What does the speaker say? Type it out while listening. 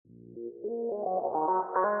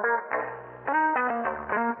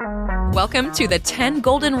Welcome to the 10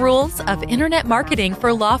 Golden Rules of Internet Marketing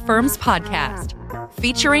for Law Firms podcast,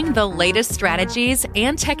 featuring the latest strategies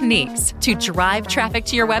and techniques to drive traffic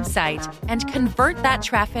to your website and convert that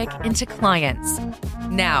traffic into clients.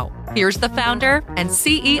 Now, here's the founder and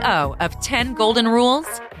CEO of 10 Golden Rules,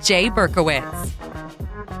 Jay Berkowitz.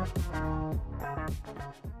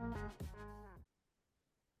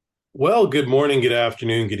 Well, good morning, good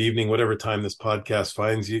afternoon, good evening, whatever time this podcast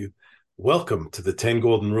finds you. Welcome to the 10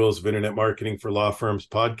 Golden Rules of Internet Marketing for Law Firms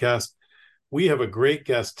podcast. We have a great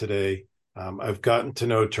guest today. I've gotten to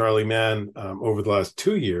know Charley Mann over the last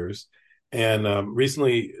 2 years and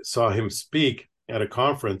recently saw him speak at a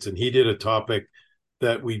conference, and he did a topic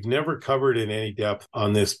that we've never covered in any depth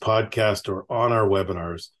on this podcast or on our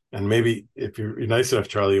webinars. And maybe if you're nice enough,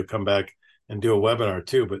 Charley, you'll come back and do a webinar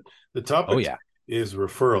too. But the topic is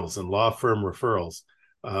referrals and law firm referrals.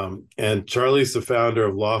 And Charley's the founder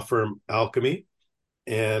of law firm Alchemy.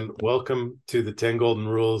 And welcome to the 10 Golden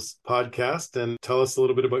Rules podcast. And tell us a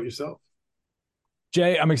little bit about yourself.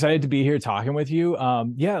 Jay, I'm excited to be here talking with you.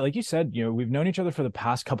 Like you said, we've known each other for the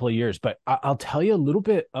past couple of years, but I'll tell you a little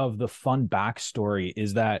bit of the fun backstory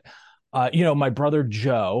is that, my brother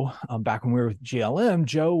Joe, back when we were with GLM,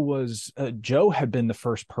 Joe had been the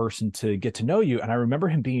first person to get to know you. And I remember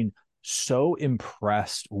him being so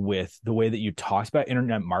impressed with the way that you talked about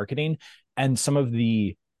internet marketing and some of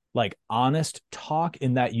the honest talk,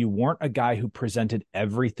 in that you weren't a guy who presented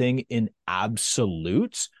everything in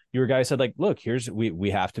absolutes. You were a guy who said, look, we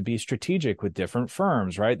have to be strategic with different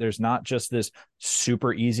firms, right? There's not just this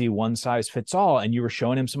super easy one size fits all. And you were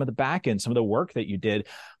showing him some of the back end, some of the work that you did.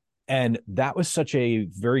 And that was such a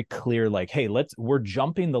very clear, hey, we're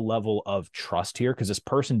jumping the level of trust here, because this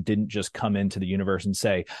person didn't just come into the universe and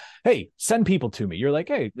say, hey, send people to me. You're like,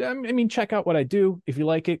 hey, check out what I do. If you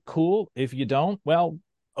like it, cool. If you don't, well,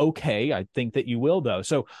 okay. I think that you will, though.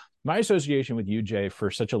 So my association with you, Jay, for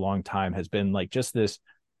such a long time has been just this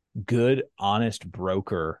good, honest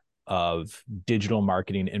broker of digital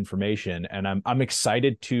marketing information. And I'm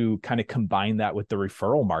excited to kind of combine that with the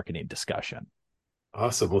referral marketing discussion.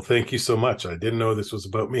 Awesome. Well, thank you so much. I didn't know this was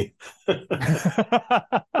about me. Today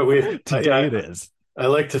it is. I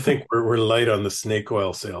like to think we're light on the snake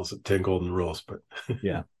oil sales at 10 Golden Rules, but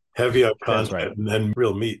yeah, heavy on content and then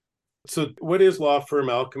real meat. So what is Law Firm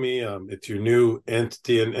Alchemy? It's your new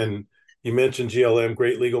entity, and you mentioned GLM,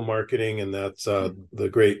 Great Legal Marketing, and that's the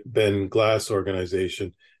great Ben Glass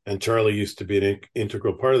organization. And Charley used to be an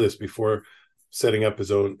integral part of this before setting up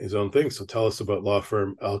his own thing. So tell us about Law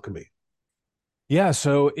Firm Alchemy. Yeah,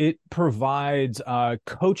 so it provides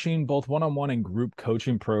coaching, both one-on-one and group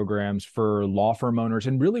coaching programs for law firm owners.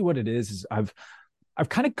 And really what it is I've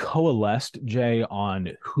kind of coalesced, Jay, on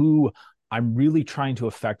who I'm really trying to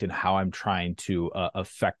affect and how I'm trying to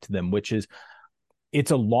affect them, which is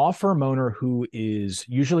it's a law firm owner who is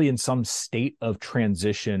usually in some state of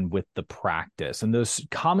transition with the practice. And those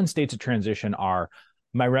common states of transition are: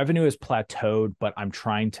 my revenue is plateaued, but I'm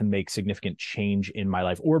trying to make significant change in my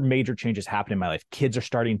life, or major changes happen in my life. Kids are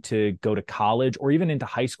starting to go to college or even into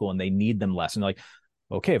high school, and they need them less. And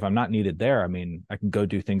okay, if I'm not needed there, I can go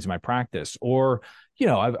do things in my practice. Or,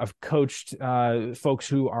 I've coached folks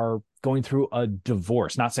who are going through a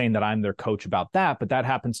divorce. Not saying that I'm their coach about that, but that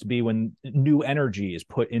happens to be when new energy is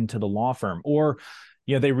put into the law firm. Or,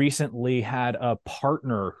 they recently had a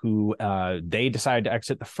partner who they decided to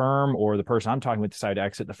exit the firm, or the person I'm talking with decided to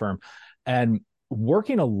exit the firm. And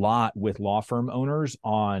working a lot with law firm owners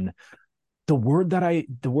on the word that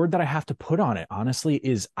I have to put on it, honestly,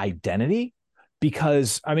 is identity.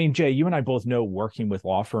 Because, Jay, you and I both know, working with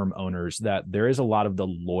law firm owners, that there is a lot of the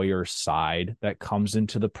lawyer side that comes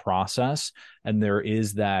into the process. And there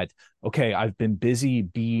is that, okay, I've been busy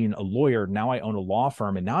being a lawyer. Now I own a law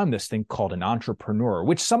firm. And now I'm this thing called an entrepreneur,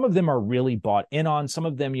 which some of them are really bought in on. Some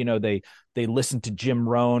of them, they listened to Jim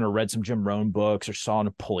Rohn or read some Jim Rohn books or saw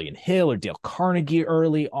Napoleon Hill or Dale Carnegie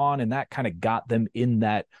early on. And that kind of got them in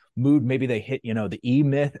that mood. Maybe they hit, the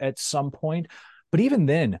E-Myth at some point. But even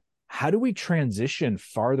then, how do we transition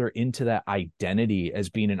farther into that identity as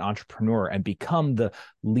being an entrepreneur and become the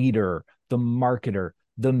leader, the marketer,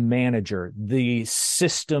 the manager, the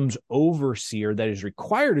systems overseer that is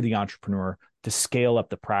required of the entrepreneur to scale up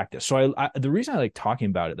the practice? So the reason I like talking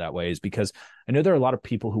about it that way is because I know there are a lot of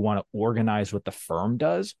people who want to organize what the firm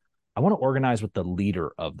does. I want to organize what the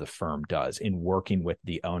leader of the firm does in working with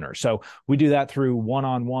the owner. So we do that through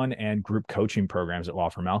one-on-one and group coaching programs at Law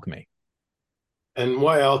Firm Alchemy. And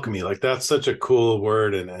why alchemy? That's such a cool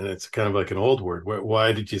word, and it's kind of like an old word.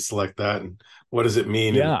 Why did you select that, and what does it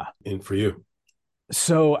mean in for you?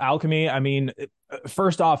 So alchemy,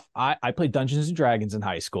 First off, I played Dungeons and Dragons in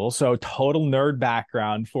high school, so total nerd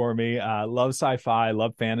background for me. Love sci-fi,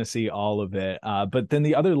 love fantasy, all of it. But then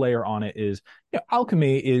the other layer on it is,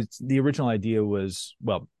 alchemy is the original idea was,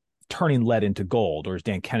 well, turning lead into gold, or as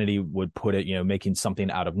Dan Kennedy would put it, making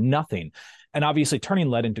something out of nothing. And obviously, turning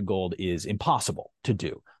lead into gold is impossible to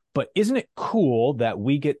do. But isn't it cool that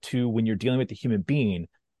we get to, when you're dealing with the human being,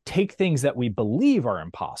 take things that we believe are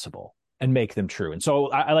impossible and make them true? And so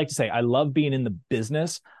I like to say, I love being in the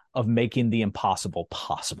business of making the impossible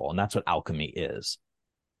possible. And that's what alchemy is.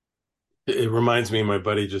 It reminds me, my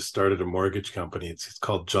buddy just started a mortgage company. It's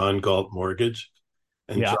called John Galt Mortgage.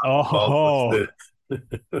 And Yeah. John Galt was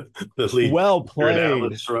the lead. Well played.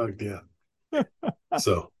 Atlas Shrugged, yeah.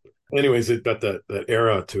 So anyways, it got that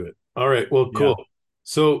era to it. All right. Well, cool. Yeah.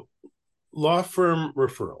 So law firm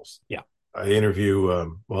referrals. Yeah. I interview,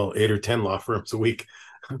 8 or 10 law firms a week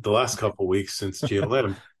the last couple of weeks since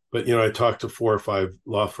GLM. But, I talk to 4 or 5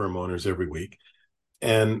 law firm owners every week.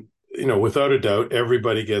 And, without a doubt,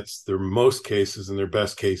 everybody gets their most cases and their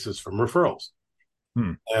best cases from referrals.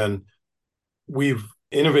 And we've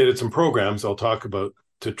innovated some programs I'll talk about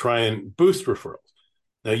to try and boost referrals.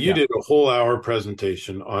 Now, you did a whole hour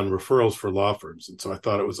presentation on referrals for law firms. And so I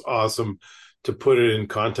thought it was awesome to put it in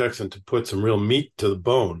context and to put some real meat to the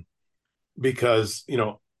bone, because,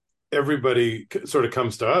 everybody sort of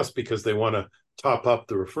comes to us because they want to top up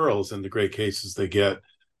the referrals and the great cases they get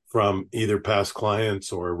from either past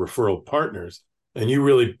clients or referral partners. And you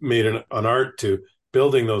really made an art to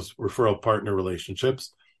building those referral partner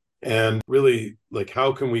relationships, and really, like,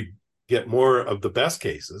 how can we get more of the best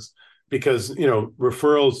cases? Because,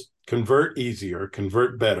 referrals convert easier,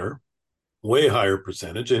 convert better, way higher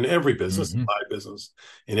percentage in every business, my business,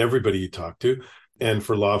 in everybody you talk to. And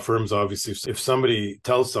for law firms, obviously, if somebody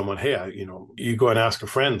tells someone, hey, you go and ask a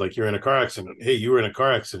friend, like, you're in a car accident. Hey, you were in a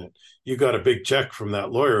car accident. You got a big check from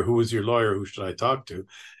that lawyer. Who was your lawyer? Who should I talk to?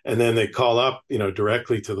 And then they call up,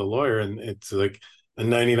 directly to the lawyer, and it's like a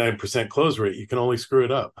 99% close rate. You can only screw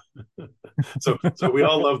it up. So we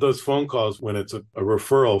all love those phone calls when it's a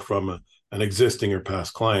referral from an existing or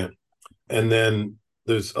past client. And then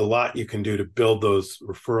there's a lot you can do to build those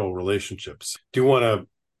referral relationships. Do you want to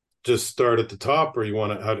just start at the top, or you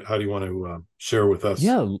want to, how do you want to share with us?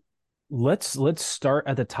 Yeah, let's start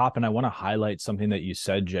at the top. And I want to highlight something that you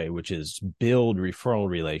said, Jay, which is build referral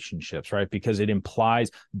relationships, right? Because it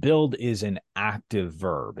implies build is an active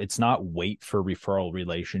verb. It's not wait for referral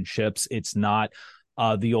relationships. It's not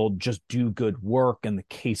the old just do good work and the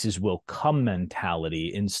cases will come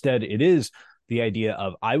mentality. Instead, it is the idea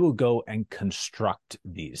of I will go and construct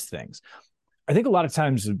these things. I think a lot of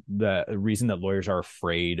times the reason that lawyers are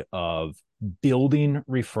afraid of building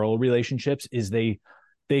referral relationships is they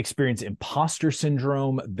experience imposter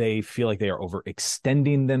syndrome. They feel like they are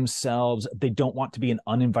overextending themselves. They don't want to be an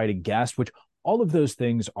uninvited guest, which all of those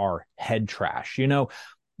things are head trash. You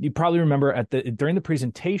probably remember during the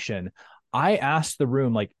presentation, I asked the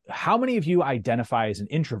room, like, how many of you identify as an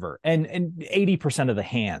introvert? And 80% of the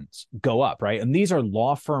hands go up, right? And these are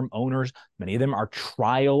law firm owners. Many of them are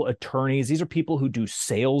trial attorneys. These are people who do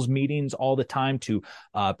sales meetings all the time to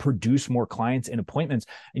produce more clients and appointments,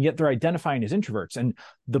 and yet they're identifying as introverts. And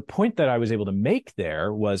the point that I was able to make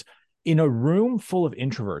there was, in a room full of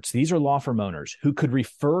introverts, these are law firm owners who could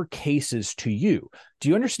refer cases to you. Do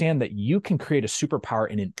you understand that you can create a superpower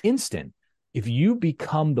in an instant if you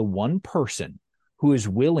become the one person who is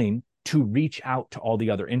willing to reach out to all the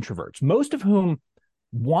other introverts, most of whom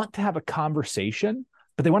want to have a conversation,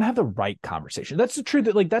 but they want to have the right conversation? That's the truth.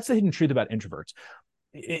 That's the hidden truth about introverts.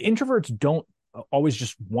 Introverts don't always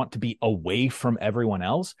just want to be away from everyone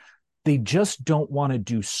else. They just don't want to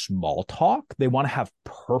do small talk. They want to have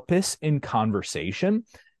purpose in conversation.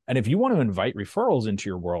 And if you want to invite referrals into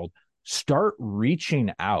your world, start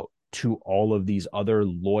reaching out to all of these other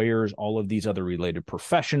lawyers, all of these other related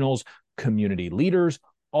professionals, community leaders,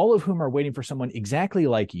 all of whom are waiting for someone exactly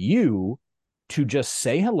like you to just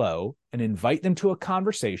say hello and invite them to a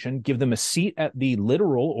conversation, give them a seat at the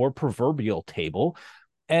literal or proverbial table,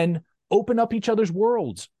 and open up each other's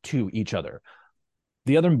worlds to each other.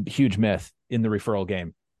 The other huge myth in the referral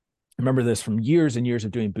game, I remember this from years and years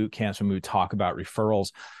of doing boot camps when we would talk about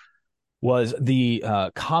referrals, was the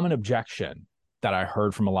common objection that I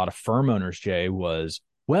heard from a lot of firm owners, Jay, was,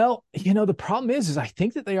 well, the problem is I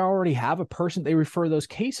think that they already have a person they refer those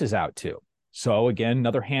cases out to. So again,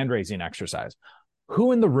 another hand-raising exercise.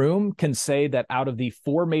 Who in the room can say that out of the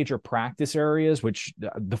 4 major practice areas, which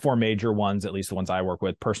the 4 major ones, at least the ones I work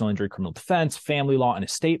with, personal injury, criminal defense, family law, and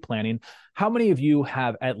estate planning, how many of you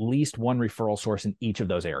have at least one referral source in each of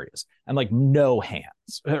those areas? And no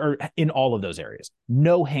hands, or in all of those areas,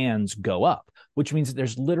 no hands go up. which means that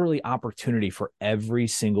there's literally opportunity for every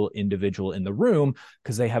single individual in the room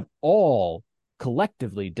because they have all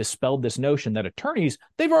collectively dispelled this notion that attorneys,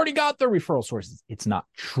 they've already got their referral sources. It's not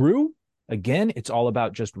true. Again, it's all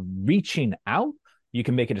about just reaching out. You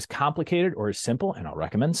can make it as complicated or as simple, and I'll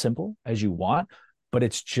recommend simple as you want, but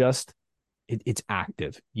it's just, it's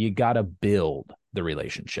active. You got to build the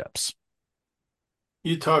relationships.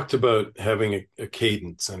 You talked about having a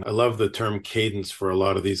cadence, and I love the term cadence for a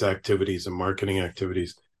lot of these activities and marketing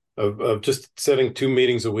activities of just setting 2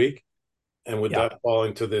 meetings a week. And would that fall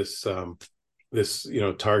into this,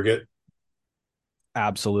 target?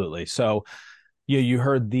 Absolutely. So you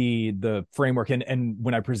heard the framework, and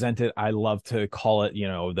when I present it, I love to call it,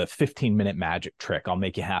 the 15-minute magic trick. I'll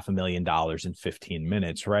make you $500,000 in 15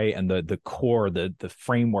 minutes, right? And the core, the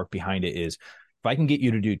framework behind it is, if I can get you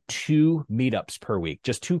to do 2 meetups per week,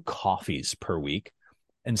 just 2 coffees per week,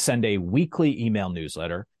 and send a weekly email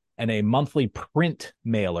newsletter and a monthly print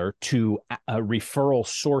mailer to referral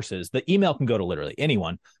sources. The email can go to literally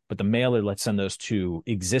anyone, but the mailer, let's send those to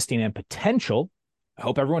existing and potential, I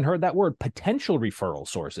hope everyone heard that word, potential referral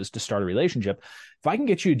sources to start a relationship. If I can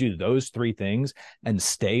get you to do those 3 things and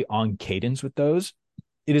stay on cadence with those,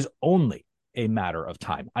 it is only a matter of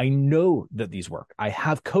time. I know that these work. I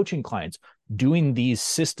have coaching clients doing these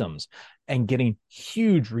systems and getting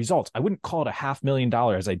huge results. I wouldn't call it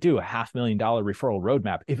 $500,000 as I do a $500,000 referral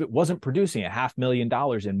roadmap if it wasn't producing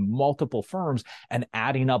 $500,000 in multiple firms and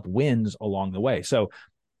adding up wins along the way. So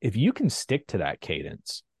if you can stick to that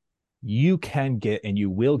cadence, you can get and you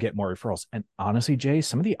will get more referrals. And honestly, Jay,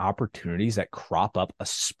 some of the opportunities that crop up,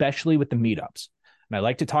 especially with the meetups, and I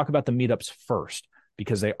like to talk about the meetups first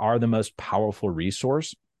because they are the most powerful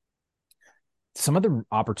resource. Some of the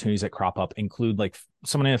opportunities that crop up include like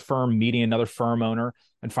someone in a firm meeting another firm owner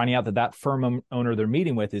and finding out that firm owner they're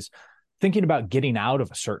meeting with is thinking about getting out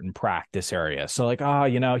of a certain practice area. So like,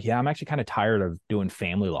 I'm actually kind of tired of doing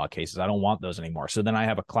family law cases. I don't want those anymore. So then I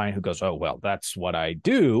have a client who goes, oh, well, that's what I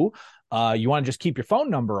do. You want to just keep your phone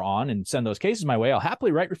number on and send those cases my way. I'll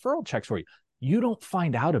happily write referral checks for you. You don't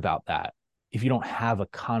find out about that if you don't have a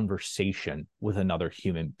conversation with another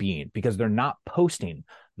human being, because they're not posting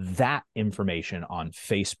that information on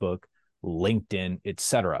Facebook, LinkedIn,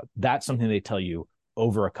 etc. That's something they tell you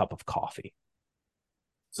over a cup of coffee.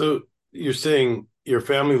 So you're saying you're a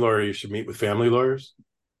family lawyer, you should meet with family lawyers?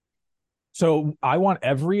 So I want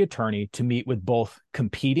every attorney to meet with both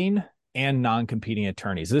competing and non-competing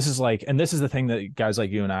attorneys. This is the thing that guys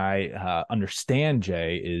like you and I understand,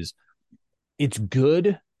 Jay, is it's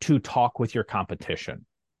good to talk with your competition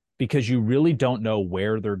because you really don't know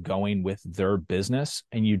where they're going with their business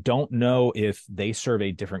and you don't know if they serve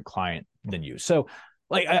a different client than you. So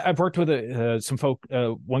like I've worked with some folk,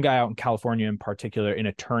 one guy out in California in particular, an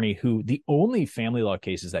attorney who the only family law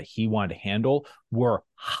cases that he wanted to handle were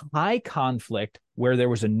high conflict where there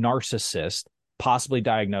was a narcissist, possibly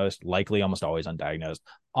diagnosed, likely almost always undiagnosed,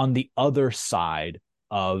 on the other side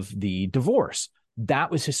of the divorce. That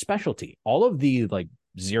was his specialty. All of the like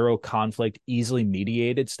zero conflict, easily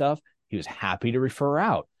mediated stuff, he was happy to refer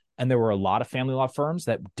out. And there were a lot of family law firms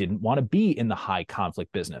that didn't want to be in the high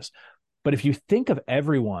conflict business. But if you think of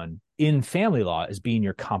everyone in family law as being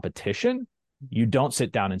your competition, you don't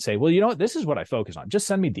sit down and say, well, you know what, this is what I focus on. Just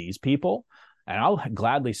send me these people and I'll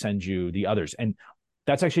gladly send you the others. And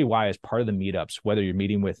that's actually why, as part of the meetups, whether you're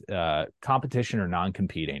meeting with competition or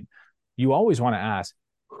non-competing, you always want to ask,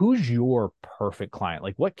 who's your perfect client?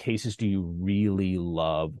 Like, what cases do you really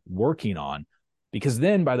love working on? Because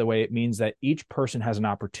then, by the way, it means that each person has an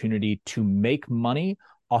opportunity to make money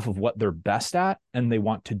off of what they're best at and they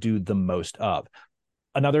want to do the most of.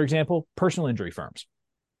 Another example, personal injury firms.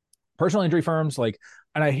 Personal injury firms, like,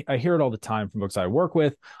 and I hear it all the time from folks I work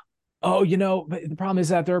with. Oh, the problem is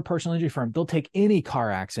that they're a personal injury firm. They'll take any car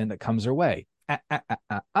accident that comes their way.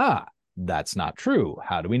 That's not true.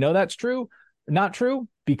 How do we know that's true? Not true,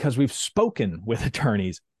 because we've spoken with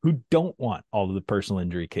attorneys who don't want all of the personal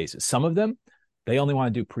injury cases. Some of them, they only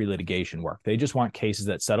want to do pre-litigation work. They just want cases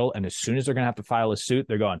that settle. And as soon as they're going to have to file a suit,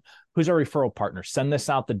 they're going, who's our referral partner? Send this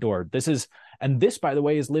out the door. This, by the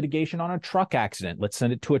way, is litigation on a truck accident. Let's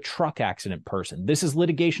send it to a truck accident person. This is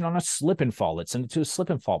litigation on a slip and fall. Let's send it to a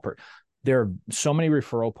slip and fall person. There are so many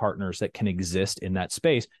referral partners that can exist in that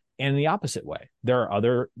space. And the opposite way, there are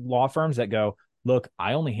other law firms that go, look,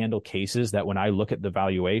 I only handle cases that when I look at the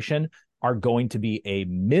valuation are going to be a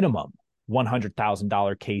minimum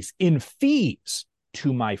 $100,000 case in fees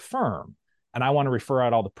to my firm. And I want to refer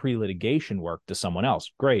out all the pre-litigation work to someone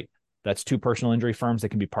else. Great. That's 2 personal injury firms that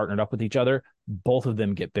can be partnered up with each other. Both of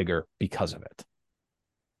them get bigger because of it.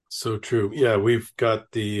 So true. Yeah, we've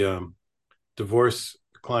got the divorce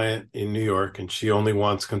client in New York, and she only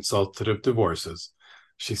wants consultative divorces.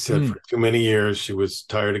 She said for too many years, she was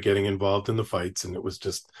tired of getting involved in the fights, and it was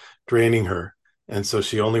just draining her. And so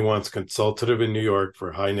she only wants consultative in New York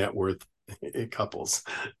for high net worth couples.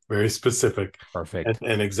 Very specific. Perfect.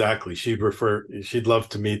 And exactly, she'd love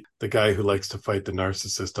to meet the guy who likes to fight the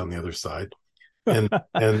narcissist on the other side. And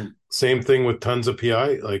same thing with tons of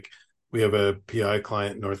PI. Like, we have a PI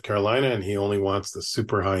client in North Carolina, and he only wants the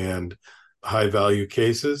super high end, high value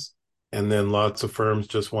cases. And then lots of firms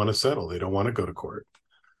just want to settle. They don't want to go to court.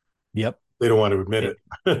 Yep. They don't want to admit it.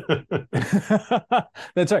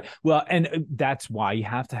 That's right. Well, and that's why you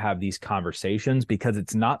have to have these conversations, because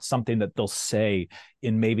it's not something that they'll say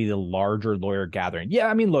in maybe the larger lawyer gathering. Yeah,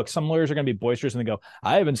 I mean, look, some lawyers are going to be boisterous and they go,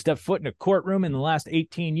 I haven't stepped foot in a courtroom in the last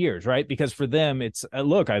 18 years, right? Because for them, it's,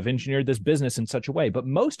 look, I've engineered this business in such a way. But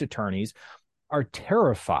most attorneys are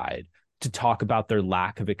terrified to talk about their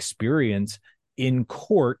lack of experience in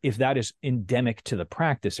court if that is endemic to the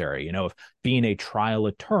practice area. You know, if being a trial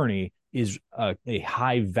attorney is a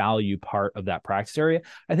high value part of that practice area.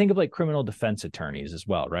 I think of like criminal defense attorneys as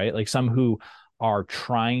well, right? Like some who are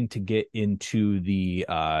trying to get into the,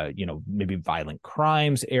 maybe violent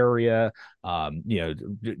crimes area,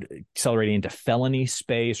 accelerating into felony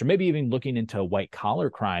space, or maybe even looking into white collar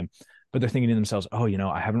crime. But they're thinking to themselves,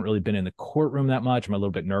 I haven't really been in the courtroom that much. I'm a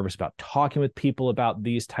little bit nervous about talking with people about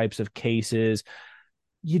these types of cases.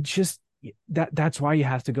 That's why you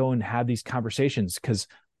have to go and have these conversations, because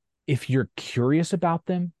if you're curious about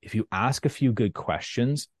them, if you ask a few good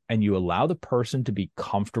questions and you allow the person to be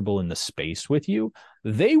comfortable in the space with you,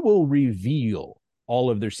 they will reveal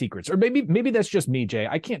all of their secrets. Or maybe that's just me, Jay.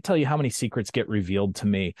 I can't tell you how many secrets get revealed to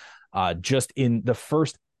me just in the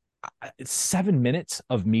first 7 minutes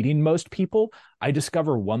of meeting most people. I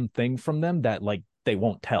discover one thing from them that like they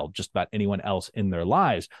won't tell just about anyone else in their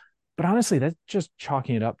lives. But honestly, that's just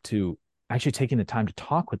chalking it up to actually taking the time to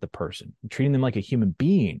talk with the person, treating them like a human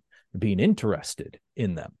being, being interested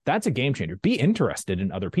in them. That's a game changer. Be interested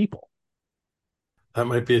in other people. That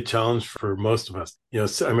might be a challenge for most of us.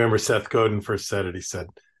 I remember Seth Godin first said it. He said,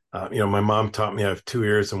 my mom taught me I have 2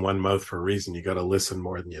 ears and 1 mouth for a reason. You got to listen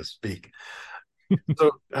more than you speak.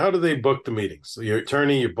 So how do they book the meetings? So your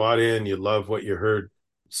attorney, you bought in, you love what you heard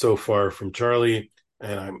so far from Charley,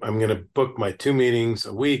 and I'm going to book my 2 meetings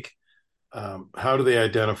a week. How do they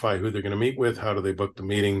identify who they're going to meet with? How do they book the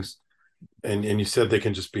meetings? And you said they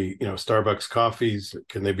can just be, Starbucks coffees.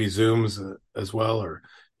 Can they be Zooms as well? Or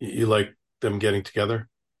you like them getting together?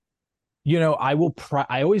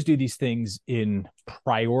 I always do these things in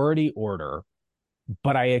priority order,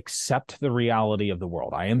 but I accept the reality of the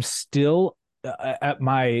world. I am still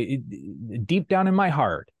deep down in my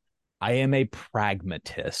heart, I am a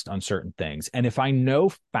pragmatist on certain things. And if I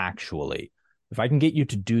know factually, if I can get you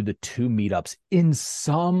to do the 2 meetups in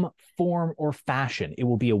some form or fashion, it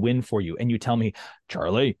will be a win for you. And you tell me,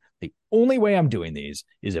 Charley, the only way I'm doing these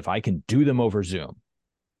is if I can do them over Zoom.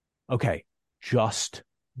 Okay, just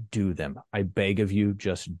do them. I beg of you,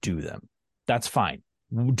 just do them. That's fine.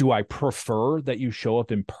 Do I prefer that you show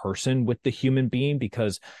up in person with the human being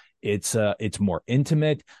because it's more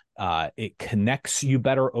intimate? It connects you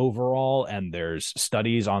better overall, and there's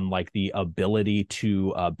studies on like the ability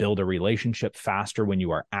to build a relationship faster when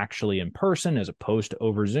you are actually in person as opposed to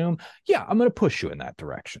over Zoom. Yeah, I'm going to push you in that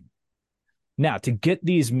direction. Now, to get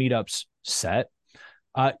these meetups set,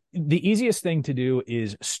 the easiest thing to do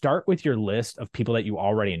is start with your list of people that you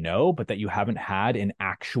already know, but that you haven't had an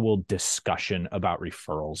actual discussion about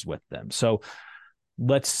referrals with them. So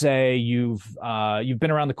let's say you've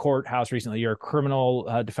been around the courthouse recently. You're a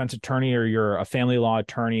criminal defense attorney, or you're a family law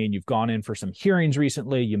attorney, and you've gone in for some hearings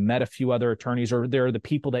recently. You met a few other attorneys, or they're the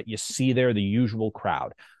people that you see there, the usual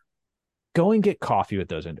crowd. Go and get coffee with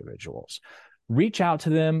those individuals. Reach out to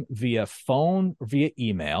them via phone or via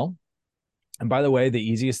email. And by the way, the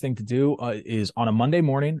easiest thing to do is on a Monday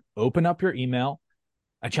morning, open up your email.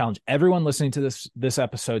 I challenge everyone listening to this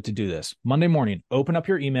episode to do this. Monday morning, open up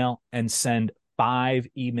your email and send 5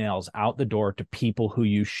 emails out the door to people who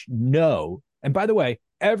you know. And by the way,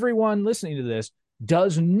 everyone listening to this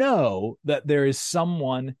does know that there is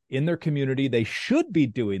someone in their community they should be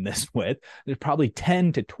doing this with. There's probably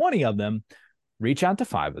 10 to 20 of them. Reach out to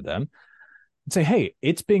 5 of them and say, hey,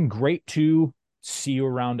 it's been great to see you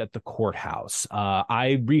around at the courthouse.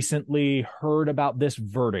 I recently heard about this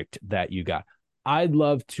verdict that you got. I'd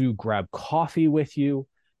love to grab coffee with you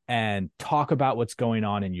and talk about what's going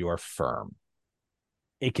on in your firm.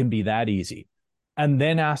 It can be that easy. And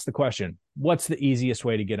then ask the question, what's the easiest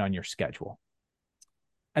way to get on your schedule?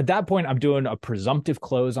 at that point, I'm doing a presumptive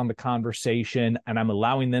close on the conversation, and I'm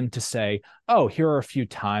allowing them to say, oh, here are a few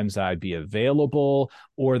times that I'd be available.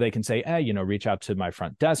 Or they can say, reach out to my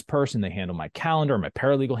front desk person. They handle my calendar. My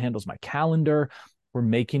paralegal handles my calendar. We're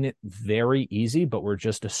making it very easy, but we're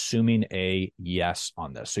just assuming a yes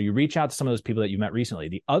on this. So you reach out to some of those people that you met recently.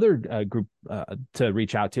 The other group to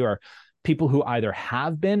reach out to are people who either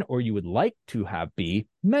have been or you would like to have be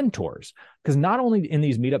mentors. Because not only in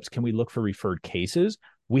these meetups can we look for referred cases,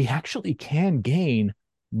 we actually can gain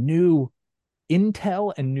new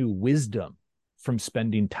intel and new wisdom from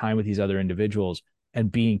spending time with these other individuals and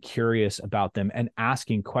being curious about them and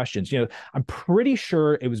asking questions. I'm pretty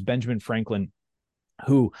sure it was Benjamin Franklin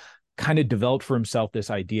who kind of developed for himself this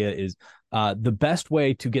idea is the best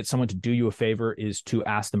way to get someone to do you a favor is to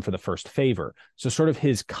ask them for the first favor. So sort of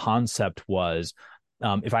his concept was,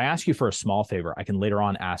 if I ask you for a small favor, I can later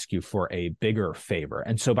on ask you for a bigger favor.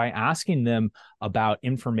 And so by asking them about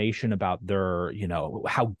information about their,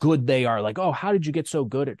 how good they are, like, oh, how did you get so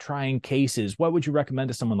good at trying cases? What would you recommend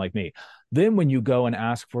to someone like me? Then when you go and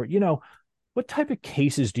ask for, what type of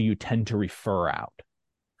cases do you tend to refer out?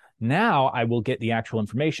 Now I will get the actual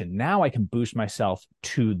information. Now I can boost myself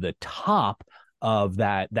to the top of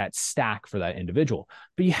that stack for that individual.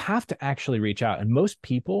 But you have to actually reach out. And most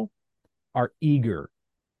people are eager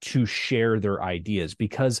to share their ideas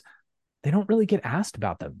because they don't really get asked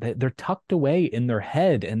about them. They're tucked away in their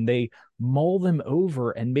head and they mull them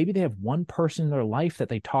over. And maybe they have one person in their life that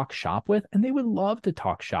they talk shop with, and they would love to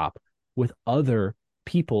talk shop with other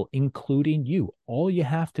people, including you. All you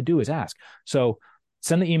have to do is ask. So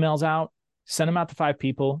send the emails out, send them out to 5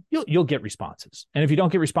 people. You'll get responses. And if you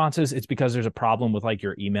don't get responses, it's because there's a problem with like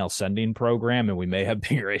your email sending program, and we may have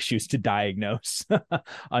bigger issues to diagnose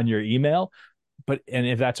on your email. And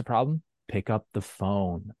if that's a problem, pick up the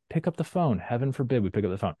phone. Pick up the phone. Heaven forbid we pick up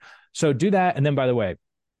the phone. So do that. And then, by the way,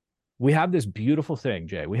 we have this beautiful thing,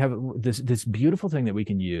 Jay. We have this beautiful thing that we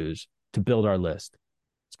can use to build our list.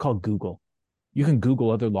 It's called Google. You can Google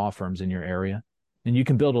other law firms in your area, and you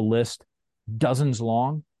can build a list dozens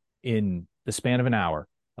long in the span of an hour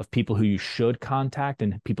of people who you should contact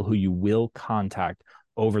and people who you will contact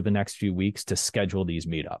over the next few weeks to schedule these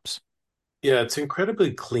meetups. Yeah, it's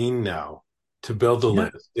incredibly clean now to build a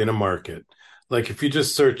list in a market. Like if you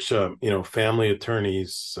just search, family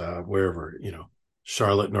attorneys, wherever,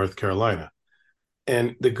 Charlotte, North Carolina,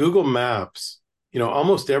 and the Google Maps,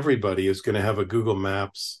 almost everybody is going to have a Google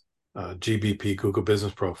Maps, GBP, Google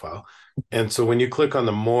Business Profile. And so when you click on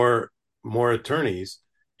the more attorneys,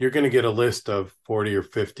 you're going to get a list of 40 or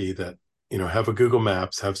 50 that, have a Google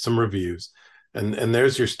Maps, have some reviews. And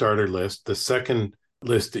there's your starter list. The second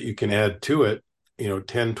list that you can add to it,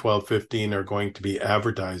 10, 12, 15 are going to be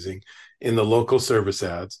advertising in the local service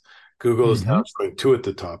ads. Google is now showing 2 at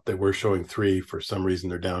the top. They were showing 3. For some reason,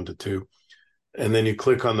 they're down to 2. And then you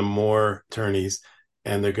click on the more attorneys,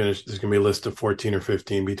 and there's going to be a list of 14 or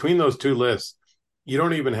 15. Between those 2 lists, you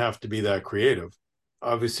don't even have to be that creative.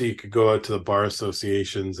 Obviously, you could go out to the bar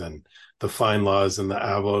associations and the Fine Laws and the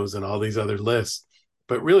Avos and all these other lists.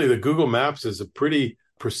 But really, the Google Maps is a pretty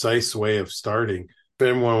precise way of starting. If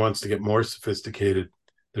anyone wants to get more sophisticated,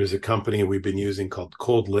 there's a company we've been using called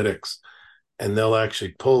Coldlytics, and they'll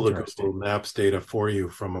actually pull the Google Maps data for you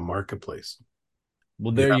from a marketplace.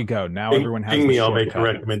 Well, there you go. Now everyone has me. I'll make a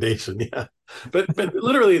recommendation. Yeah, but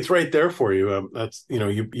literally, it's right there for you. That's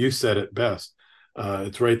you said it best.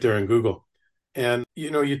 It's right there in Google. And,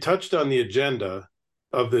 you touched on the agenda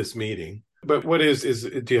of this meeting, but what do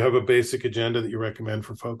you have a basic agenda that you recommend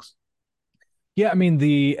for folks? Yeah, I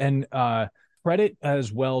mean, credit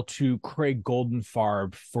as well to Craig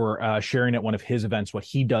Goldenfarb for sharing at one of his events what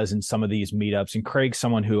he does in some of these meetups. And Craig's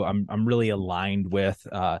someone who I'm really aligned with,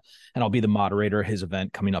 and I'll be the moderator of his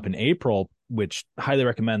event coming up in April, which highly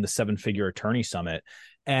recommend the 7-Figure Attorney Summit.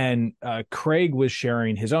 And Craig was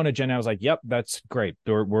sharing his own agenda. I was like, yep, that's great.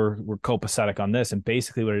 We're copacetic on this. And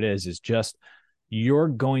basically what it is just you're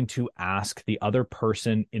going to ask the other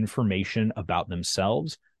person information about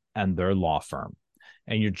themselves and their law firm.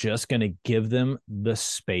 And you're just going to give them the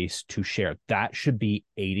space to share. That should be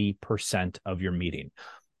 80% of your meeting.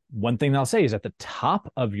 One thing I'll say is at the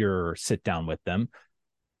top of your sit down with them,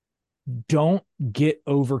 don't get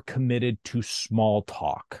overcommitted to small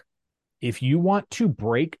talk. If you want to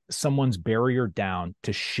break someone's barrier down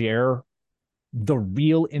to share the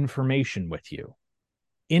real information with you,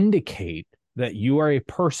 indicate that you are a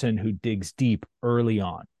person who digs deep early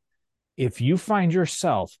on. If you find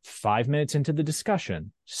yourself 5 minutes into the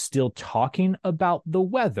discussion still talking about the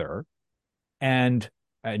weather and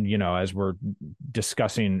as we're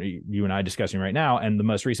discussing, you and I discussing right now, and the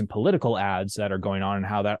most recent political ads that are going on and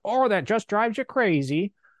how that just drives you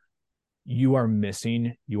crazy, you are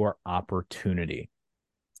missing your opportunity.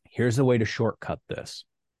 Here's a way to shortcut this.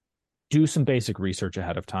 Do some basic research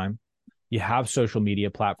ahead of time. You have social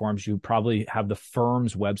media platforms. You probably have the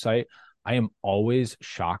firm's website. I am always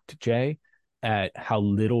shocked, Jay, at how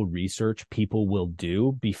little research people will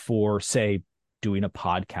do before, say, doing a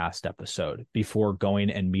podcast episode, before going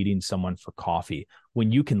and meeting someone for coffee,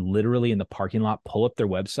 when you can literally in the parking lot pull up their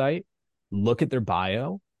website, look at their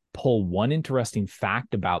bio, pull one interesting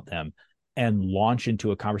fact about them, and launch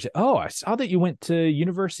into a conversation. Oh, I saw that you went to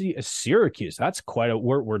University of Syracuse. That's quite a,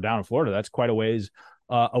 we're down in Florida. That's quite a ways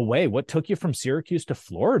away. What took you from Syracuse to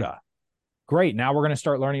Florida? Great. Now we're going to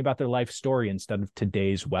start learning about their life story instead of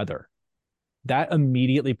today's weather. That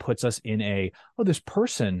immediately puts us in oh, this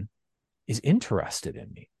person is interested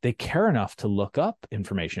in me. They care enough to look up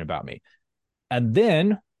information about me. And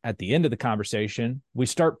then at the end of the conversation, we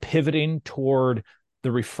start pivoting toward the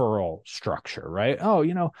referral structure, right? Oh,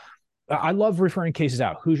 I love referring cases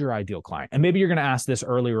out. Who's your ideal client? And maybe you're going to ask this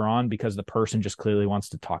earlier on because the person just clearly wants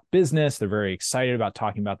to talk business. They're very excited about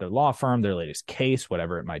talking about their law firm, their latest case,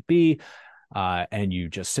 whatever it might be. And you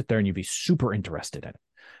just sit there and you'd be super interested in it.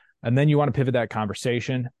 And then you want to pivot that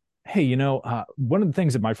conversation. Hey, one of the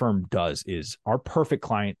things that my firm does is our perfect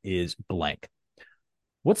client is blank.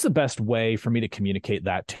 What's the best way for me to communicate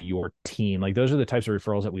that to your team? Like, those are the types of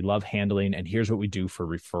referrals that we love handling. And here's what we do for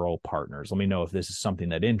referral partners. Let me know if this is something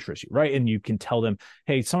that interests you, right? And you can tell them,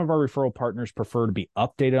 hey, some of our referral partners prefer to be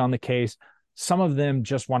updated on the case. Some of them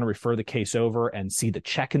just want to refer the case over and see the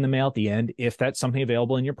check in the mail at the end, if that's something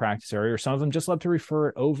available in your practice area. Or some of them just love to refer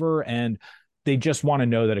it over and they just want to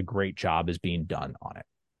know that a great job is being done on it.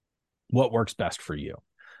 What works best for you?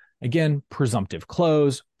 Again, presumptive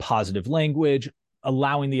close, positive language,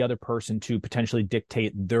 allowing the other person to potentially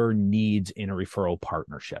dictate their needs in a referral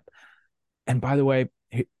partnership. And by the way,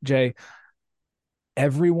 Jay,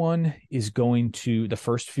 everyone is going to, the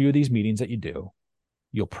first few of these meetings that you do,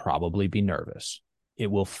 you'll probably be nervous.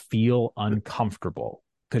 It will feel uncomfortable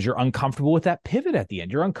because you're uncomfortable with that pivot at the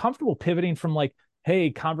end. You're uncomfortable pivoting from like,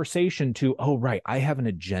 hey, conversation to, oh, right, I have an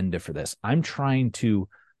agenda for this. I'm trying to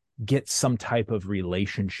get some type of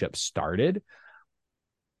relationship started.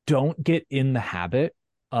 Don't get in the habit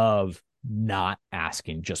of not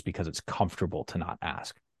asking just because it's comfortable to not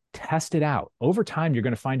ask. Test it out. Over time, you're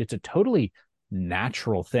going to find it's a totally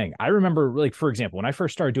natural thing. I remember, like, for example, when I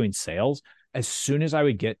first started doing sales, as soon as I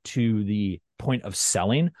would get to the point of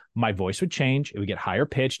selling, my voice would change. It would get higher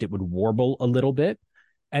pitched. It would warble a little bit.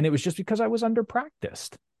 And it was just because I was under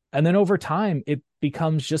practiced. And then over time, it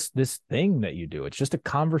becomes just this thing that you do. It's just a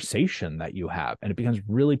conversation that you have. And it becomes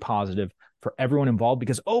really positive for everyone involved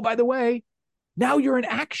because, oh, by the way, now you're an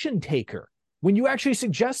action taker. When you actually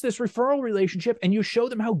suggest this referral relationship and you show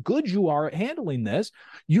them how good you are at handling this,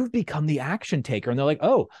 you've become the action taker. And they're like,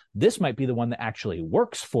 oh, this might be the one that actually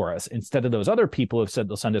works for us instead of those other people who have said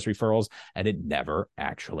they'll send us referrals and it never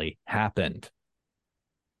actually happened.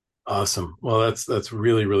 Awesome. Well, that's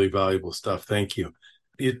really, really valuable stuff. Thank you.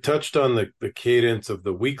 You touched on the cadence of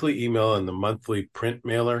the weekly email and the monthly print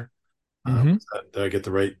mailer. Mm-hmm. Did I get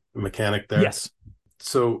the right mechanic there? Yes.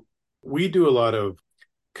 So we do a lot of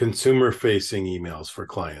consumer-facing emails for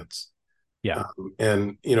clients. Yeah.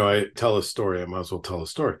 And, I tell a story. I might as well tell a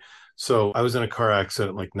story. So I was in a car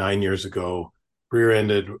accident like 9 years ago,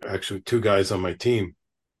 rear-ended actually two guys on my team,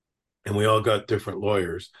 and we all got different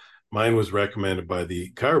lawyers. Mine was recommended by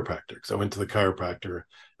the chiropractor because I went to the chiropractor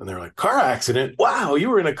and they're like, car accident? Wow, you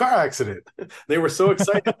were in a car accident. They were so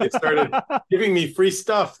excited. They started giving me free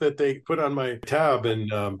stuff that they put on my tab.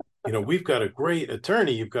 And, we've got a great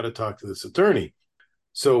attorney. You've got to talk to this attorney.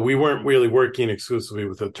 So we weren't really working exclusively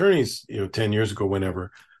with attorneys, 10 years ago,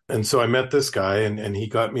 whenever. And so I met this guy and he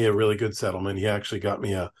got me a really good settlement. He actually got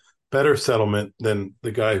me a better settlement than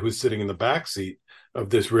the guy who's sitting in the back seat of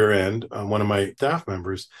this rear end, one of my staff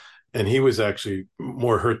members. And he was actually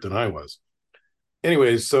more hurt than I was.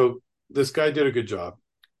 Anyways, so this guy did a good job.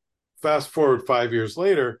 Fast forward 5 years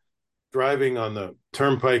later, driving on the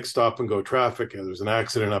turnpike, stop and go traffic, and there's an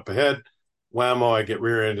accident up ahead. Whammo, I get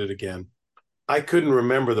rear-ended again. I couldn't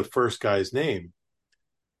remember the first guy's name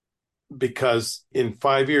because in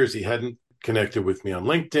 5 years, he hadn't connected with me on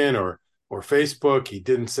LinkedIn or Facebook. He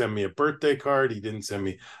didn't send me a birthday card. He didn't send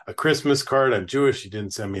me a Christmas card. I'm Jewish. He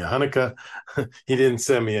didn't send me a Hanukkah. He didn't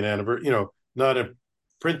send me an anniversary, not a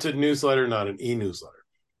printed newsletter, not an e-newsletter.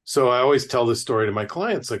 So I always tell this story to my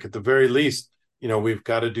clients, like at the very least, we've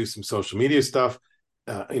got to do some social media stuff,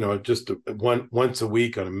 just once a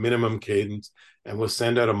week on a minimum cadence. And we'll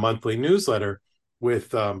send out a monthly newsletter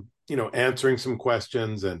with, answering some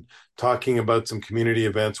questions and talking about some community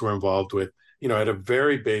events we're involved with. at a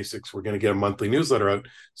very basics, we're going to get a monthly newsletter out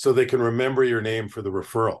so they can remember your name for the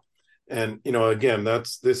referral. And, again,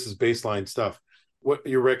 this is baseline stuff. What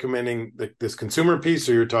you're recommending, this consumer piece,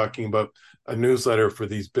 or you're talking about a newsletter for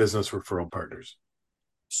these business referral partners?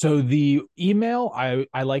 So the email,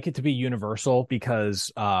 I like it to be universal because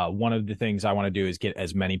one of the things I want to do is get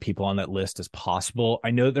as many people on that list as possible.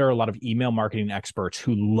 I know there are a lot of email marketing experts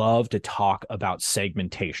who love to talk about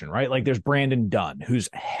segmentation, right? Like there's Brandon Dunn, who's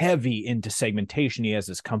heavy into segmentation. He has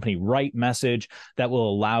this company Right Message that will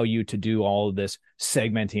allow you to do all of this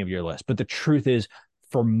segmenting of your list. But the truth is,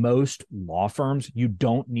 for most law firms, you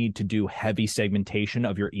don't need to do heavy segmentation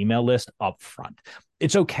of your email list up front.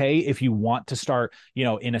 It's okay if you want to start,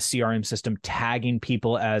 in a CRM system, tagging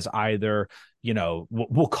people as either,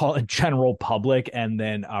 we'll call it general public and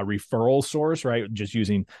then a referral source, right? Just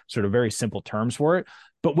using sort of very simple terms for it.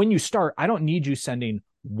 But when you start, I don't need you sending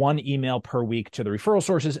one email per week to the referral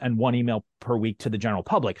sources and one email per week to the general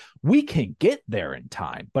public. We can get there in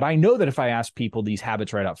time, but I know that if I ask people these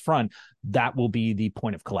habits right up front, that will be the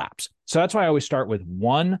point of collapse. So that's why I always start with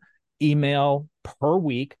one email per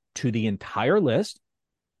week to the entire list.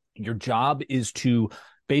 Your job is to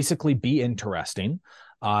basically be interesting.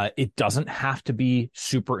 It doesn't have to be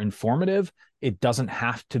super informative. It doesn't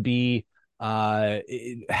have to be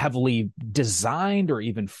heavily designed or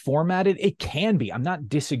even formatted. It can be. I'm not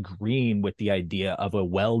disagreeing with the idea of a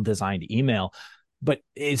well-designed email, but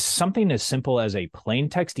it's something as simple as a plain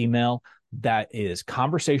text email that is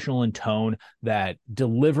conversational in tone, that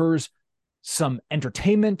delivers some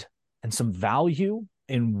entertainment and some value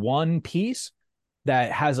in one piece,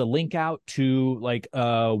 that has a link out to like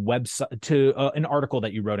a website, to an article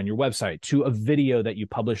that you wrote on your website, to a video that you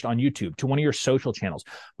published on YouTube, to one of your social channels.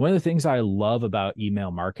 One of the things I love about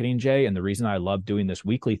email marketing, Jay, and the reason I love doing this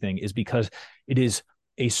weekly thing is because it is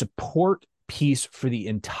a support piece for the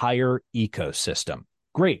entire ecosystem.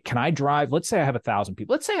 Great. Can I drive? Let's say I have 1,000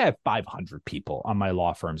 people. Let's say I have 500 people on my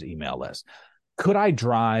law firm's email list. Could I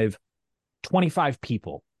drive 25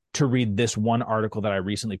 people to read this one article that I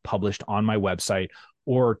recently published on my website,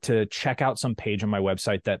 or to check out some page on my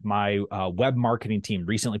website that my web marketing team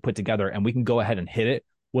recently put together, and we can go ahead and hit it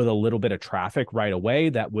with a little bit of traffic right away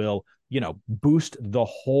that will, boost the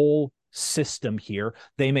whole system here.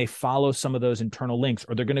 They may follow some of those internal links,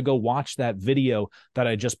 or they're going to go watch that video that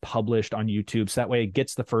I just published on YouTube. So that way it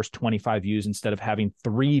gets the first 25 views instead of having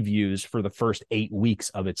 3 views for the first 8 weeks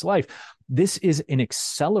of its life. This is an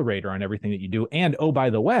accelerator on everything that you do. And oh, by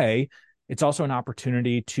the way, it's also an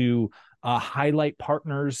opportunity to highlight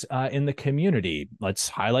partners in the community. Let's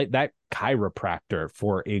highlight that chiropractor,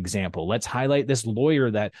 for example. Let's highlight this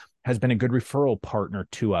lawyer that has been a good referral partner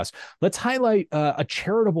to us. Let's highlight a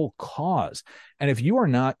charitable cause. And if you are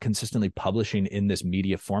not consistently publishing in this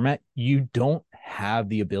media format, you don't have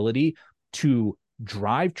the ability to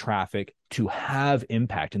drive traffic, to have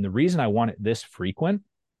impact. And the reason I want it this frequent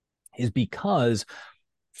is because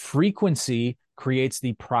frequency creates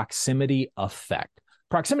the proximity effect.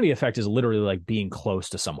 Proximity effect is literally like being close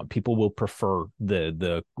to someone. People will prefer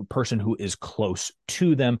the person who is close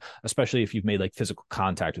to them, especially if you've made like physical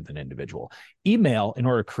contact with an individual. Email, in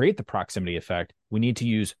order to create the proximity effect, we need to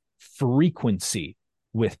use frequency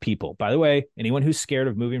with people. By the way, anyone who's scared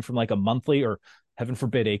of moving from like a monthly or, heaven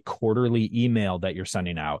forbid, a quarterly email that you're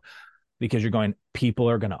sending out, because you're going, people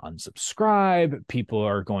are going to unsubscribe, people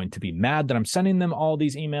are going to be mad that I'm sending them all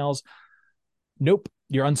these emails. Nope.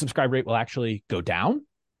 Your unsubscribe rate will actually go down.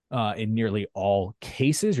 In nearly all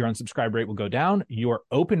cases, your unsubscribe rate will go down. Your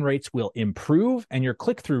open rates will improve and your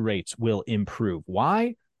click-through rates will improve.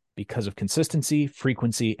 Why? Because of consistency,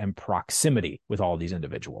 frequency, and proximity with all of these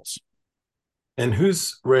individuals. And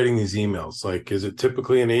who's writing these emails? Like, is it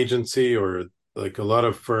typically an agency, or like a lot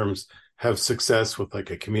of firms have success with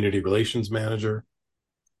like a community relations manager?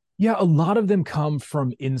 Yeah, a lot of them come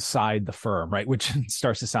from inside the firm, right? Which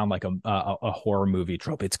starts to sound like a horror movie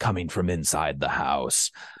trope. It's coming from inside the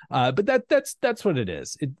house, but that's what it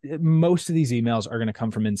is. Most of these emails are going to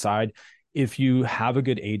come from inside. If you have a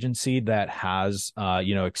good agency that has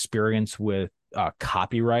experience with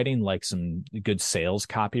copywriting, like some good sales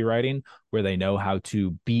copywriting, where they know how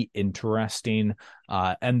to be interesting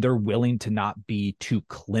and they're willing to not be too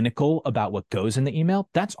clinical about what goes in the email,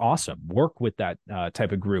 that's awesome. Work with that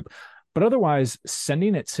type of group. But otherwise,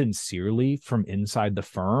 sending it sincerely from inside the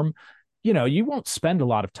firm, you won't spend a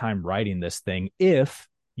lot of time writing this thing if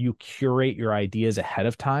you curate your ideas ahead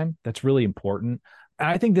of time. That's really important. And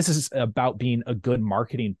I think this is about being a good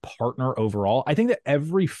marketing partner overall. I think that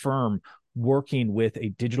every firm working with a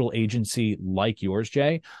digital agency like yours,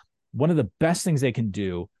 Jay, one of the best things they can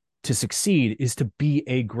do to succeed is to be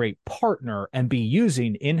a great partner and be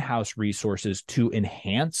using in-house resources to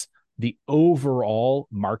enhance the overall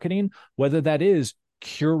marketing, whether that is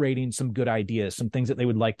curating some good ideas, some things that they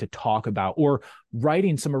would like to talk about, or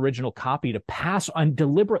writing some original copy to pass on,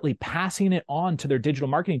 deliberately passing it on to their digital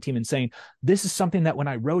marketing team and saying, this is something that when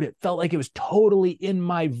I wrote it felt like it was totally in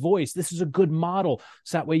my voice. This is a good model.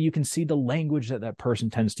 So that way you can see the language that that person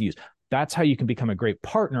tends to use. That's how you can become a great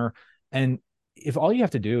partner. And if all you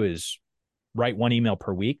have to do is write one email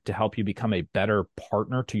per week to help you become a better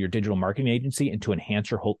partner to your digital marketing agency and to enhance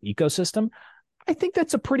your whole ecosystem, I think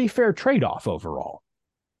that's a pretty fair trade-off overall.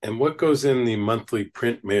 And what goes in the monthly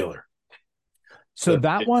print mailer? So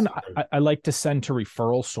that one I like to send to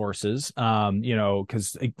referral sources,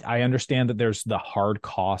 because I understand that there's the hard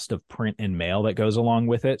cost of print and mail that goes along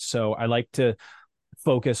with it. So I like to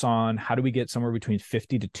focus on how do we get somewhere between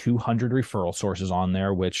 50 to 200 referral sources on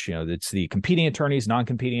there, which, it's the competing attorneys,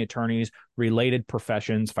 non-competing attorneys, related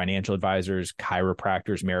professions, financial advisors,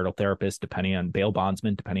 chiropractors, marital therapists, depending on bail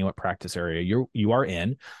bondsmen, depending on what practice area you are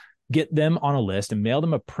in. Get them on a list and mail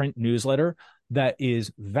them a print newsletter that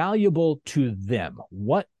is valuable to them.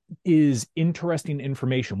 What is interesting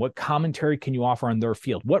information? What commentary can you offer on their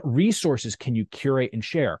field? What resources can you curate and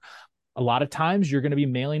share? A lot of times you're going to be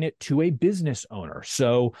mailing it to a business owner.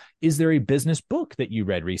 So is there a business book that you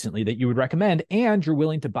read recently that you would recommend and you're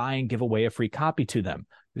willing to buy and give away a free copy to them?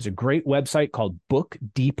 There's a great website called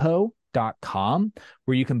bookdepot.com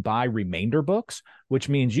where you can buy remainder books, which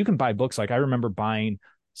means you can buy books. Like I remember buying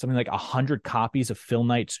something like 100 copies of Phil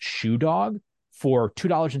Knight's Shoe Dog for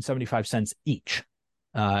 $2.75 each.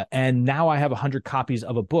 And now I have 100 copies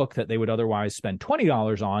of a book that they would otherwise spend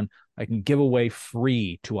 $20 on. I can give away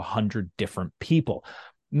free to 100 different people.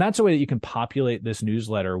 And that's a way that you can populate this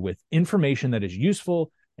newsletter with information that is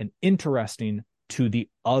useful and interesting to the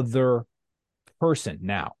other person.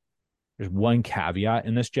 Now, there's one caveat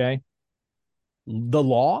in this, Jay. The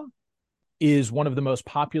law is one of the most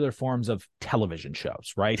popular forms of television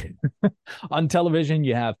shows, right? On television,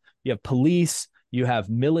 you have police, you have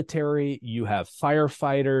military, you have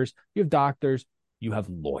firefighters, you have doctors, you have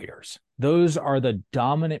lawyers. Those are the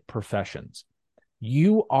dominant professions.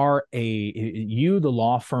 You, the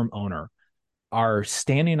law firm owner, are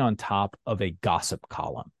standing on top of a gossip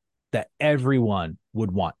column that everyone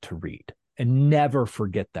would want to read. And never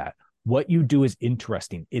forget that. What you do is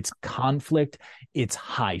interesting. It's conflict. It's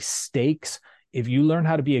high stakes. If you learn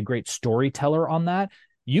how to be a great storyteller on that,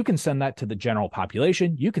 you can send that to the general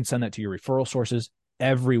population. You can send that to your referral sources.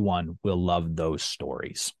 Everyone will love those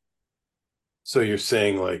stories. So you're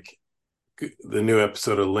saying like the new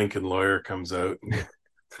episode of Lincoln Lawyer comes out.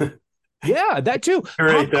 Yeah, that too.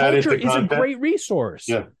 Pop culture is a great resource.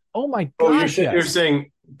 Yeah. Oh my gosh. You're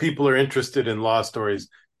saying people are interested in law stories.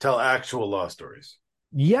 Tell actual law stories.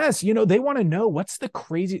 Yes. They want to know what's the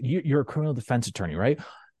crazy. You're a criminal defense attorney, right?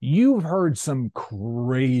 You've heard some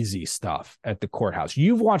crazy stuff at the courthouse.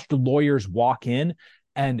 You've watched lawyers walk in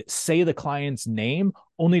and say the client's name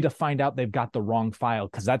only to find out they've got the wrong file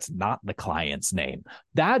because that's not the client's name.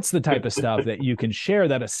 That's the type of stuff that you can share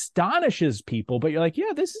that astonishes people. But you're like,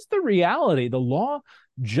 yeah, this is the reality. The law,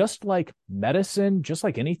 just like medicine, just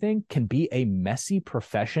like anything, can be a messy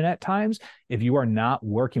profession at times if you are not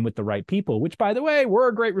working with the right people, which, by the way, we're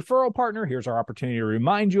a great referral partner. Here's our opportunity to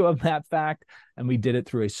remind you of that fact. And we did it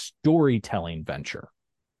through a storytelling venture.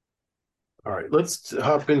 All right, let's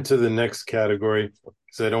hop into the next category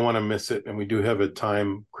because I don't want to miss it. And we do have a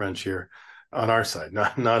time crunch here on our side,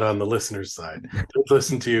 not on the listener's side. Let's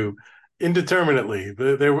listen to you indeterminately.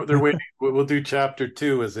 They're waiting. We'll do chapter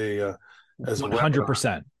 2 as a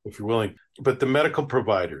 100%, if you're willing. But the medical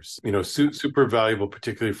providers, super valuable,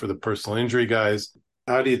 particularly for the personal injury guys.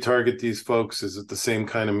 How do you target these folks? Is it the same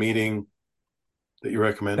kind of meeting that you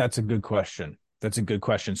recommend? That's a good question.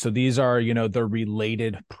 So these are, the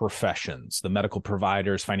related professions, the medical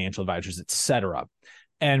providers, financial advisors, et cetera.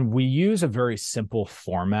 And we use a very simple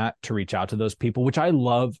format to reach out to those people, which I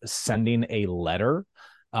love sending a letter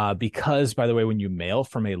because, by the way, when you mail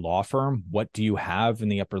from a law firm, what do you have in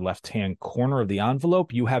the upper left-hand corner of the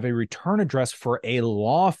envelope? You have a return address for a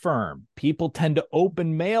law firm. People tend to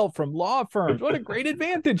open mail from law firms. What a great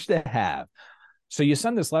advantage to have. So you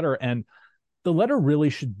send this letter, and the letter really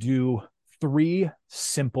should do 3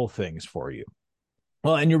 simple things for you.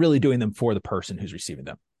 Well, and you're really doing them for the person who's receiving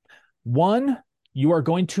them. 1, you are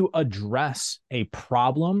going to address a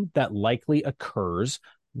problem that likely occurs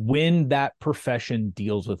when that profession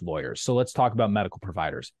deals with lawyers. So let's talk about medical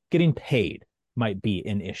providers. Getting paid might be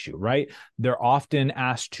an issue, right? They're often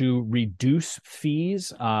asked to reduce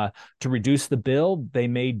fees, to reduce the bill. They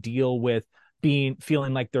may deal with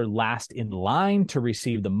feeling like they're last in line to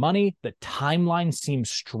receive the money. The timeline seems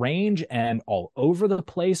strange and all over the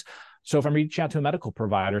place. So if I'm reaching out to a medical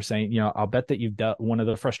provider saying, I'll bet that you've done one of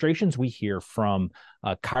the frustrations we hear from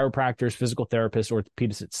chiropractors, physical therapists,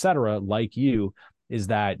 orthopedists, et cetera, like you, is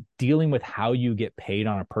that dealing with how you get paid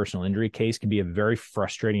on a personal injury case can be a very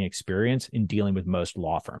frustrating experience in dealing with most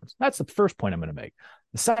law firms. That's the first point I'm going to make.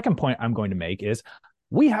 The second point I'm going to make is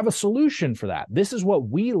we have a solution for that. This is what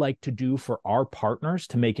we like to do for our partners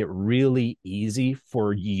to make it really easy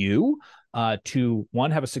for you to,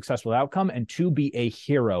 one, have a successful outcome, and two, be a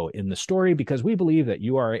hero in the story, because we believe that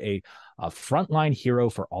you are a frontline hero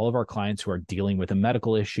for all of our clients who are dealing with a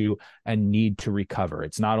medical issue and need to recover.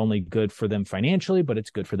 It's not only good for them financially, but it's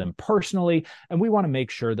good for them personally. And we want to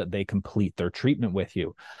make sure that they complete their treatment with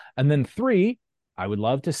you. And then three, I would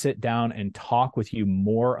love to sit down and talk with you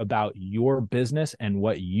more about your business and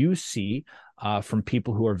what you see from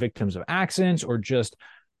people who are victims of accidents, or just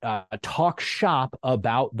talk shop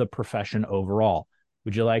about the profession overall.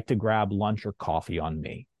 Would you like to grab lunch or coffee on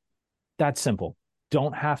me? That's simple.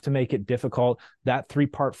 Don't have to make it difficult. That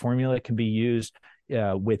 3-part formula can be used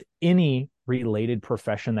with any related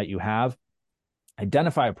profession that you have.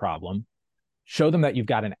 Identify a problem, show them that you've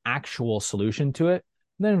got an actual solution to it,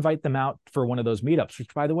 and then invite them out for one of those meetups,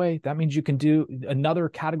 which, by the way, that means you can do another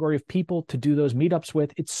category of people to do those meetups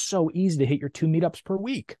with. It's so easy to hit your 2 meetups per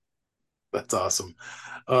week. That's awesome.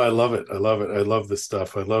 Oh, I love it. I love it. I love this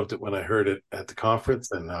stuff. I loved it when I heard it at the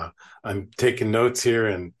conference, and I'm taking notes here,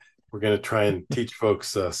 and we're going to try and teach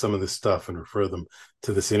folks some of this stuff and refer them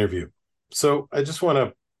to this interview. So I just want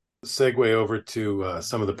to segue over to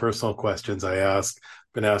some of the personal questions I ask.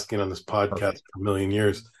 Been asking on this podcast Perfect. for a million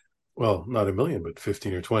years. Well, not a million, but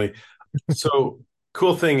 15 or 20. So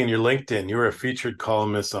cool thing in your LinkedIn, you were a featured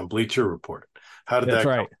columnist on Bleacher Report. How did That's that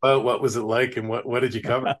right. come about? What was it like, and what did you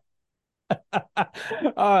cover?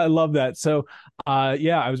 I love that. So,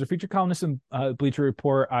 I was a featured columnist in Bleacher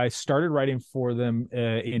Report. I started writing for them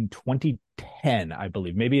in 2010, I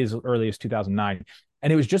believe, maybe as early as 2009.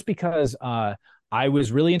 And it was just because I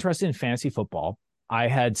was really interested in fantasy football. I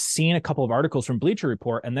had seen a couple of articles from Bleacher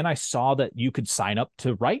Report, and then I saw that you could sign up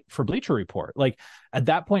to write for Bleacher Report. Like, at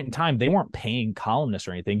that point in time, they weren't paying columnists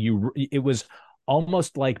or anything. It was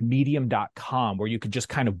almost like medium.com, where you could just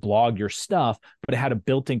kind of blog your stuff, but it had a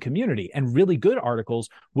built-in community, and really good articles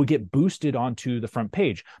would get boosted onto the front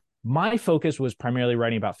page. My focus was primarily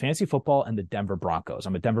writing about fantasy football and the Denver Broncos.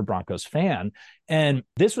 I'm a Denver Broncos fan, and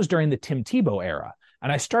this was during the Tim Tebow era.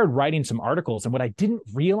 And I started writing some articles, and what I didn't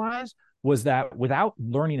realize was that without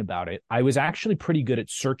learning about it, I was actually pretty good at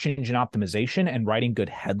search engine optimization and writing good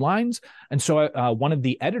headlines. And so one of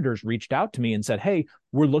the editors reached out to me and said, "Hey,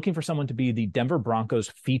 we're looking for someone to be the Denver Broncos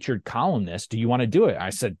featured columnist. Do you want to do it?"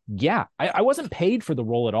 I said, "Yeah." I wasn't paid for the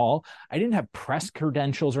role at all. I didn't have press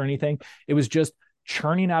credentials or anything. It was just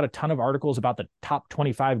churning out a ton of articles about the top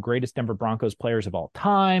 25 greatest Denver Broncos players of all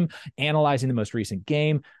time, analyzing the most recent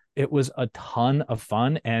game. It was a ton of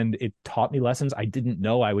fun, and it taught me lessons I didn't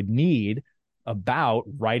know I would need about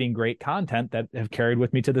writing great content that have carried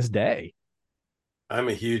with me to this day. I'm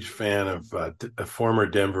a huge fan of a former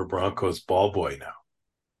Denver Broncos ball boy now.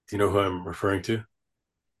 Do you know who I'm referring to?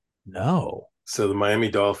 No. So the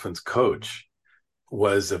Miami Dolphins coach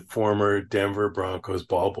was a former Denver Broncos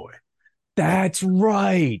ball boy. That's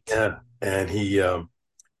right. Yeah, and he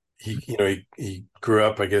grew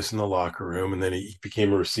up, I guess, in the locker room, and then he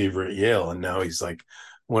became a receiver at Yale, and now he's like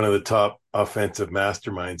one of the top offensive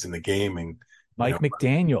masterminds in the game. And Mike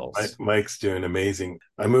McDaniels. Mike's doing amazing.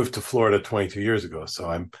 I moved to Florida 22 years ago, so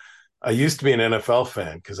I used to be an NFL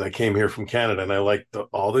fan because I came here from Canada and I liked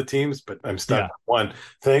all the teams, but I'm stuck with one.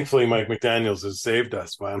 Thankfully, Mike McDaniels has saved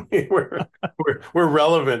us. Finally, we're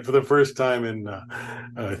relevant for the first time in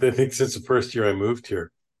I think since the first year I moved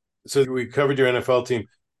here. So we covered your NFL team.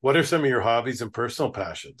 What are some of your hobbies and personal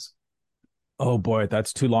passions? Oh boy,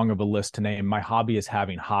 that's too long of a list to name. My hobby is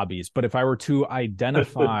having hobbies, but if I were to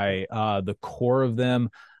identify the core of them,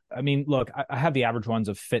 I mean, look, I have the average ones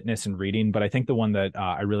of fitness and reading, but I think the one that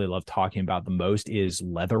I really love talking about the most is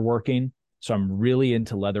leatherworking. So I'm really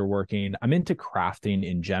into leatherworking. I'm into crafting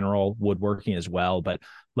in general, woodworking as well, but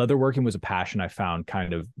leatherworking was a passion I found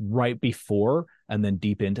kind of right before and then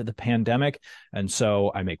deep into the pandemic. And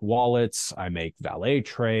so I make wallets, I make valet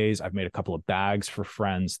trays, I've made a couple of bags for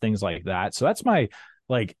friends, things like that. So that's my,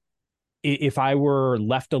 like, if I were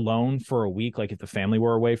left alone for a week, like if the family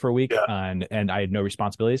were away for a week and I had no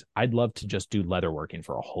responsibilities, I'd love to just do leatherworking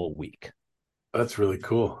for a whole week. That's really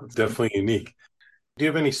cool. It's definitely unique. Do you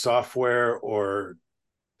have any software or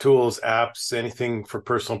tools, apps, anything for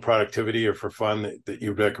personal productivity or for fun that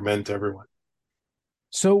you recommend to everyone?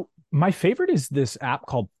 So My favorite is this app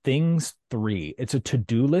called Things 3. It's a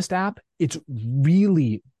to-do list app. It's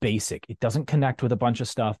really basic. It doesn't connect with a bunch of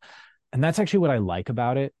stuff. And that's actually what I like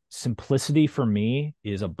about it. Simplicity for me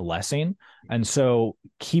is a blessing. And so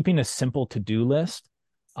keeping a simple to-do list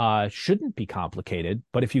shouldn't be complicated.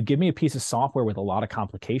 But if you give me a piece of software with a lot of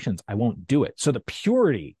complications, I won't do it. So the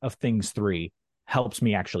purity of Things 3 helps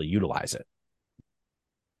me actually utilize it.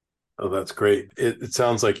 Oh, that's great. It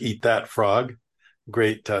sounds like Eat That Frog.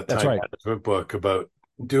 Great time management book about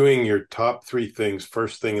doing your top 3 things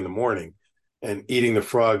first thing in the morning. And eating the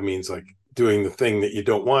frog means like doing the thing that you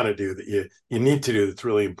don't want to do, that you need to do, that's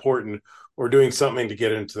really important, or doing something to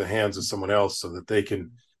get into the hands of someone else so that they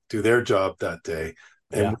can do their job that day.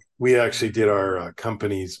 And we actually did our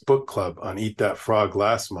company's book club on Eat That Frog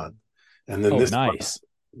last month. And then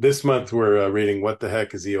this month we're reading What the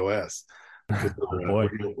Heck is EOS? Because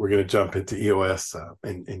we're going to jump into EOS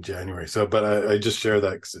in January. So, but I just share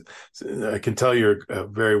that because I can tell you're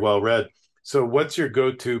very well read. So what's your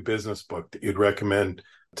go-to business book that you'd recommend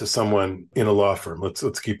to someone in a law firm?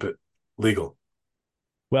 Let's keep it legal.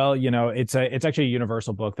 Well, it's actually a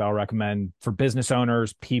universal book that I'll recommend for business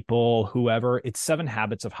owners, people, whoever. It's 7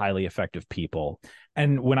 Habits of Highly Effective People.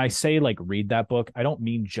 And when I say like read that book, I don't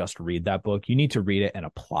mean just read that book. You need to read it and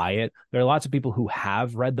apply it. There are lots of people who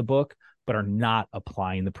have read the book, but are not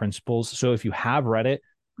applying the principles. So if you have read it,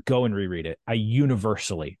 go and reread it. I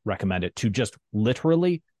universally recommend it to just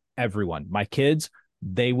literally everyone. My kids,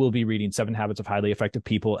 they will be reading 7 Habits of Highly Effective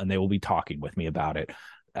People, and they will be talking with me about it.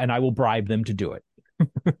 And I will bribe them to do it.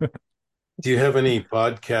 Do you have any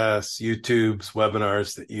podcasts, YouTubes,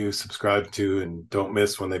 webinars that you subscribe to and don't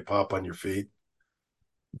miss when they pop on your feed?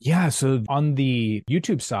 Yeah. So on the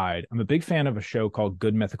YouTube side, I'm a big fan of a show called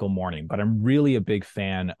Good Mythical Morning, but I'm really a big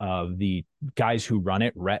fan of the guys who run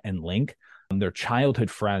it, Rhett and Link. They're childhood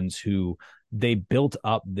friends who they built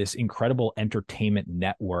up this incredible entertainment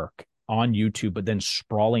network on YouTube, but then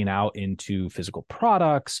sprawling out into physical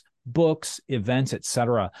products, books, events,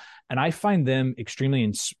 etc. And I find them extremely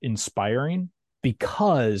inspiring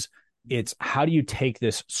because it's how do you take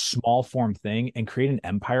this small form thing and create an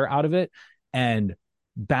empire out of it and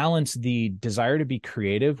balance the desire to be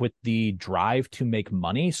creative with the drive to make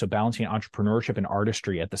money. So balancing entrepreneurship and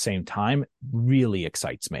artistry at the same time really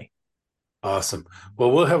excites me. Awesome.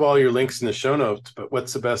 Well, we'll have all your links in the show notes, but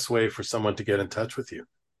what's the best way for someone to get in touch with you?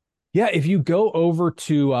 Yeah, if you go over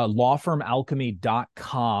to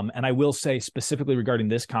lawfirmalchemy.com, and I will say specifically regarding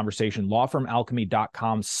this conversation,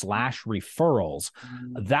 lawfirmalchemy.com/referrals,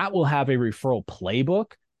 that will have a referral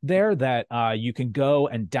playbook there that you can go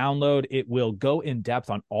and download. It will go in depth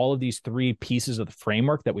on all of these 3 pieces of the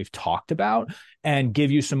framework that we've talked about and give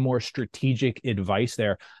you some more strategic advice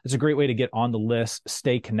there. It's a great way to get on the list,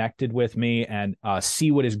 stay connected with me, and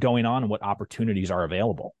see what is going on and what opportunities are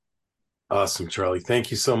available. Awesome, Charlie. Thank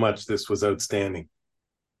you so much. This was outstanding.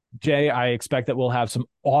 Jay, I expect that we'll have some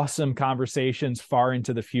awesome conversations far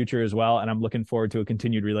into the future as well, and I'm looking forward to a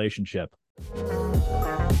continued relationship.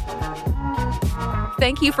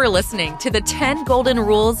 Thank you for listening to the 10 Golden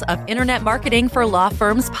Rules of Internet Marketing for Law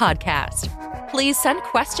Firms podcast. Please send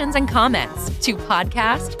questions and comments to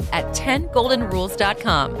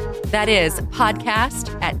podcast@10goldenrules.com. That is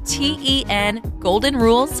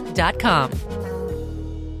podcast@TENGoldenrules.com.